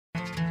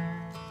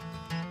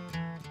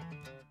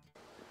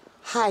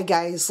Hi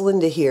guys,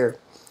 Linda here.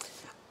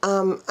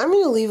 I'm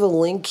going to leave a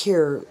link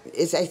here.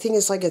 I think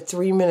it's like a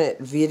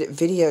 3-minute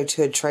video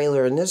to a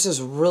trailer, and this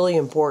is really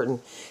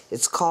important.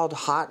 It's called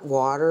Hot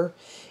Water,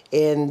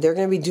 and they're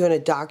going to be doing a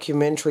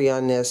documentary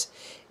on this.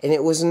 And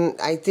it wasn't,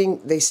 I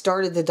think they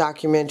started the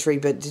documentary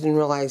but didn't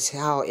realize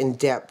how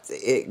in-depth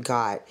it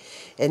got.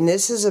 And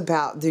this is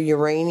about the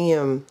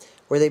uranium,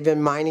 where they've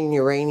been mining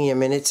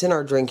uranium, and it's in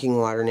our drinking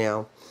water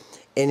now.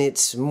 And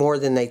it's more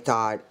than they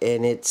thought,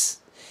 and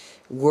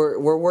we're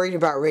worried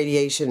about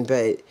radiation,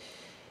 but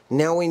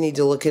now we need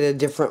to look at a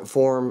different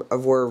form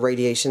of where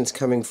radiation's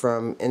coming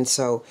from. And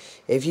so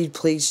if you'd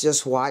please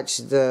just watch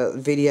the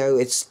video.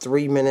 It's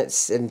 3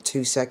 minutes and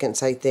 2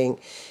 seconds, I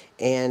think.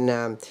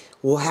 And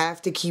we'll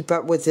have to keep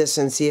up with this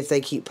and see if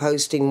they keep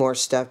posting more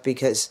stuff,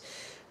 because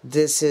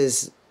this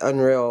is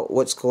unreal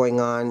what's going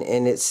on,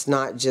 and it's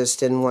not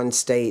just in one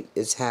state,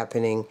 it's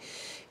happening.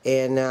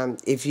 And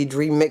if you'd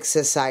remix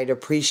this, I'd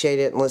appreciate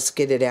it, and let's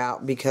get it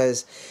out,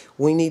 because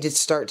we need to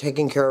start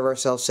taking care of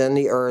ourselves and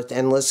the earth,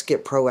 and let's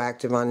get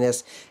proactive on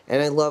this.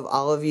 And I love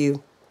all of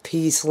you.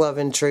 Peace, love,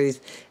 and truth,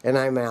 and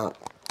I'm out.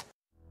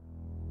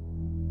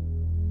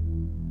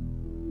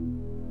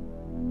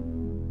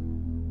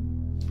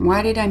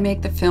 Why did I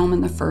make the film in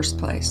the first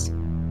place?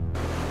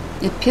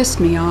 It pissed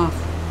me off.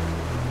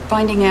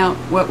 Finding out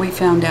what we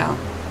found out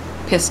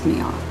pissed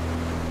me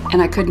off.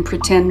 And I couldn't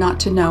pretend not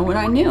to know what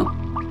I knew.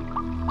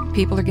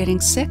 People are getting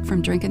sick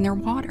from drinking their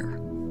water.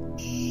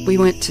 We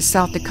went to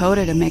South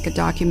Dakota to make a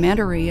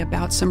documentary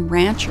about some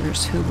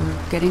ranchers who were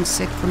getting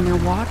sick from their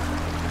water.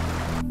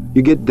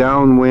 You get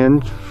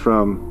downwind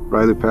from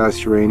Riley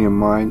Pass uranium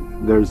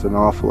mine, there's an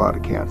awful lot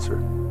of cancer.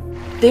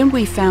 Then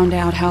we found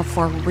out how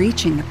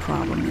far-reaching the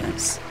problem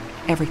is.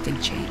 Everything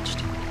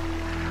changed.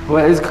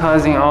 What is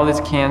causing all this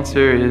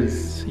cancer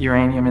is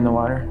uranium in the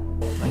water.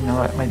 You know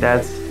what? My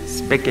dad's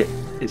spigot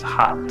is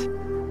hot.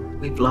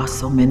 We've lost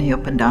so many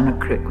up and down a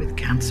creek with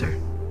cancer,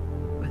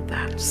 with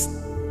that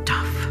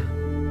stuff.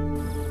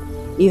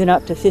 Even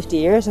up to 50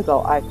 years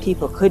ago, our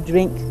people could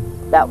drink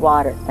that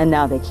water, and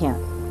now they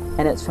can't.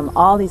 And it's from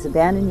all these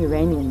abandoned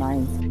uranium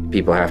mines.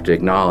 People have to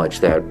acknowledge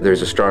that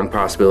there's a strong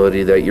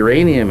possibility that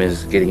uranium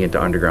is getting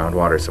into underground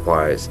water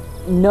supplies.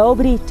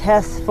 Nobody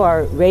tests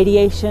for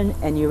radiation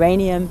and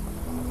uranium.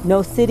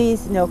 No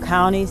cities, no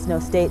counties, no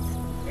states.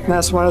 And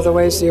that's one of the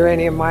ways the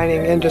uranium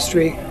mining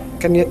industry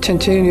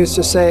continues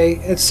to say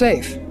it's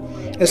safe.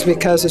 It's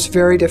because it's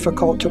very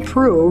difficult to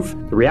prove.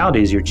 The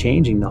reality is you're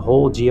changing the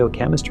whole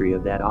geochemistry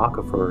of that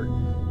aquifer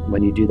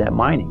when you do that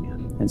mining.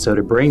 And so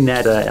to bring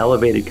that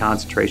elevated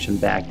concentration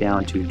back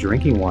down to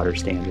drinking water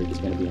standard is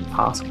going to be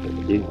impossible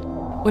to do.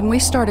 When we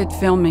started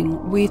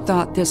filming, we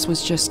thought this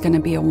was just going to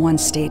be a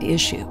one-state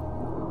issue.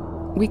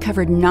 We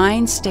covered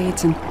 9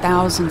 states and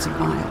thousands of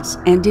miles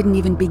and didn't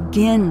even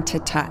begin to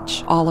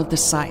touch all of the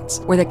sites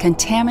where the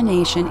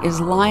contamination is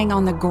lying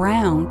on the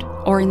ground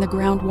or in the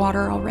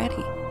groundwater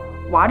already.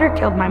 Water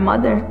killed my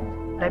mother.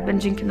 I've been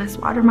drinking this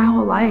water my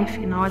whole life,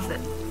 you know, as it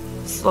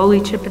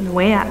slowly chipping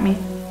away at me.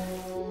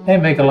 They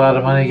make a lot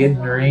of money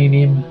getting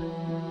uranium.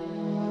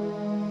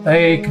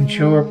 They can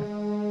sure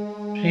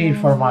pay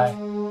for my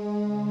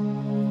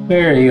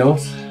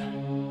burials.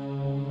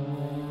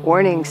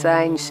 Warning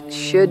signs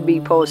should be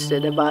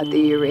posted about the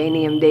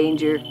uranium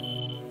danger.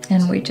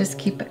 And we just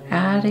keep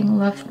adding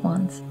loved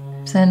ones,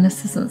 saying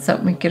this isn't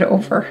something we get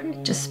over.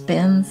 It just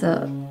spins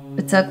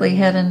its ugly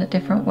head in a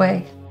different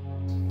way.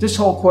 This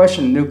whole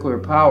question of nuclear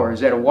power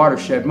is at a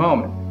watershed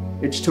moment.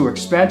 It's too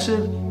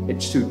expensive,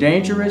 it's too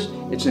dangerous,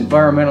 it's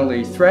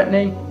environmentally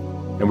threatening.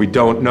 And we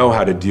don't know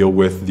how to deal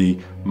with the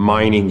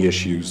mining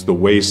issues, the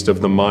waste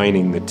of the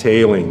mining, the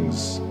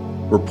tailings.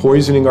 We're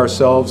poisoning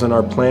ourselves and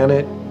our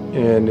planet,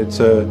 and it's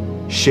a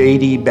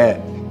shady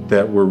bet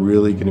that we're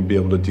really going to be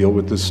able to deal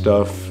with this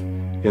stuff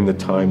in the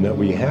time that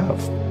we have.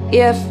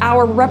 If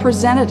our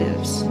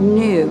representatives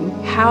knew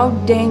how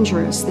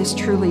dangerous this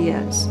truly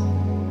is,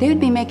 they would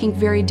be making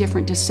very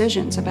different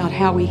decisions about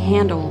how we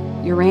handle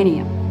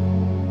uranium.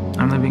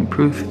 I'm living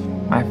proof.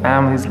 My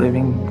family's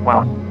living,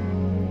 well,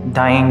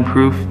 dying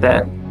proof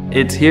that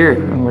it's here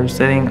and we're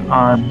sitting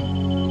on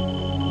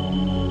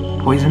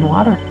poison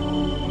water.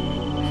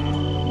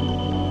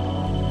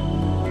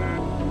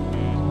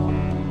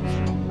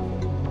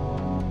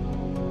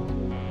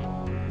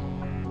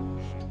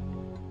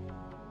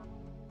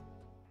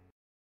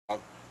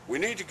 We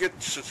need to get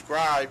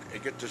subscribed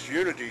and get this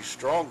unity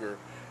stronger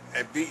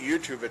and beat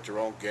YouTube at their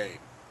own game.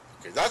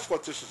 Okay, that's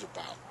what this is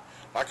about.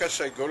 Like I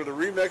say, go to the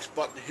remix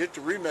button, hit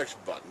the remix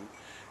button.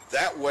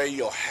 That way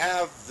you'll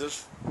have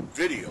this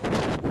video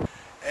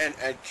and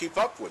keep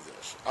up with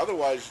this.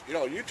 Otherwise, you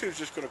know, YouTube's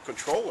just going to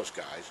control us,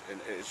 guys, and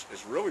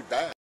it's really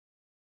bad.